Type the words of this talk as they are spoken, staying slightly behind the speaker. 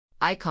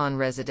YCON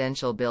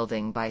residential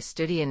building by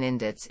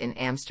Studioninedots in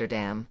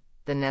Amsterdam,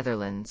 the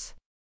Netherlands.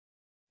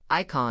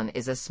 YCON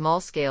is a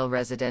small-scale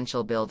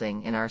residential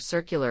building in our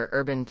circular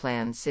urban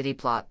plan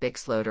Cityplot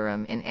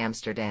Buiksloterham in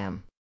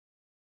Amsterdam.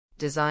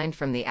 Designed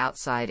from the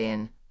outside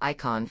in,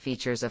 YCON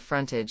features a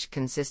frontage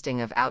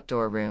consisting of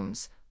outdoor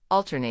rooms,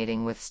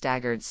 alternating with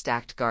staggered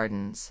stacked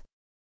gardens.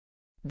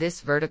 This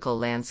vertical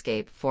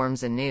landscape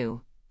forms a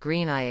new,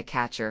 green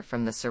eye-catcher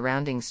from the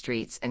surrounding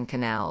streets and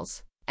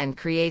canals, and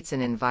creates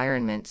an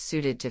environment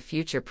suited to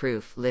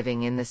future-proof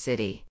living in the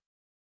city.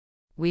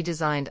 We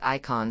designed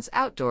YCON's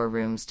outdoor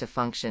rooms to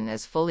function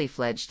as fully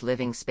fledged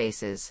living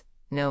spaces,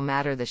 no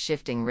matter the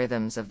shifting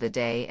rhythms of the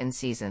day and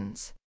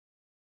seasons.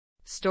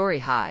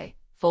 Story-high,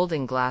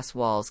 folding glass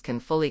walls can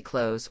fully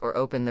close or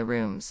open the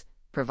rooms,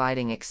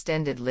 providing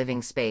extended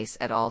living space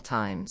at all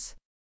times.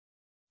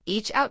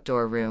 Each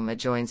outdoor room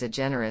adjoins a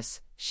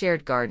generous,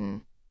 shared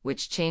garden,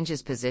 which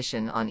changes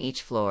position on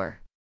each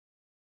floor.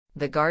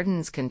 The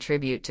gardens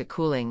contribute to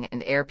cooling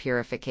and air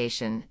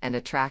purification and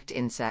attract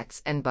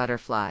insects and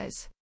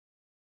butterflies.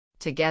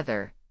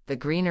 Together, the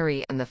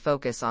greenery and the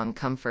focus on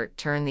comfort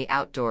turn the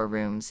outdoor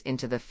rooms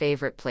into the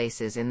favorite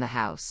places in the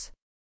house.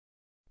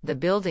 The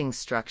building's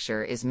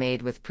structure is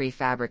made with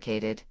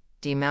prefabricated,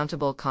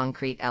 demountable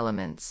concrete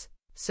elements,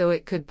 so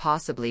it could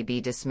possibly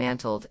be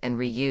dismantled and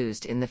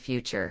reused in the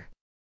future.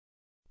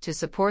 To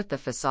support the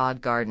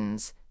facade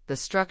gardens, the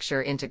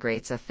structure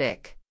integrates a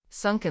thick,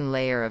 sunken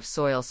layer of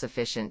soil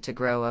sufficient to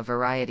grow a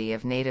variety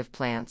of native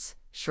plants,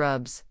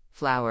 shrubs,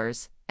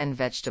 flowers, and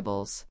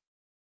vegetables.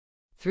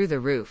 Through the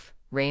roof,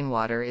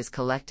 rainwater is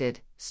collected,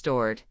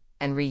 stored,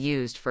 and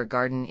reused for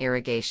garden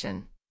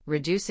irrigation,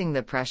 reducing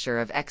the pressure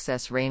of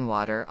excess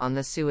rainwater on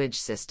the sewage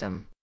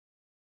system.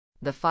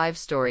 The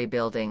 5-story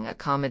building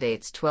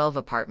accommodates 12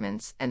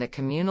 apartments and a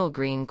communal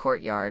green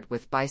courtyard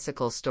with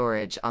bicycle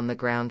storage on the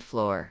ground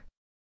floor.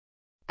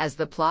 As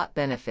the plot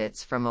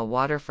benefits from a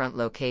waterfront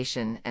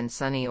location and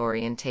sunny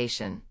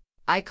orientation,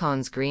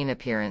 YCON's green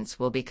appearance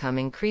will become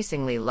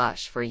increasingly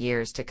lush for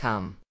years to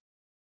come.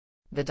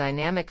 The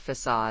dynamic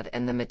facade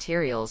and the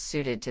materials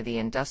suited to the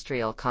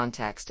industrial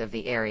context of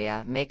the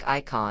area make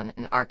YCON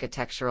an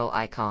architectural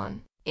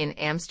icon in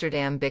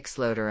Amsterdam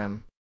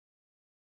Buiksloterham.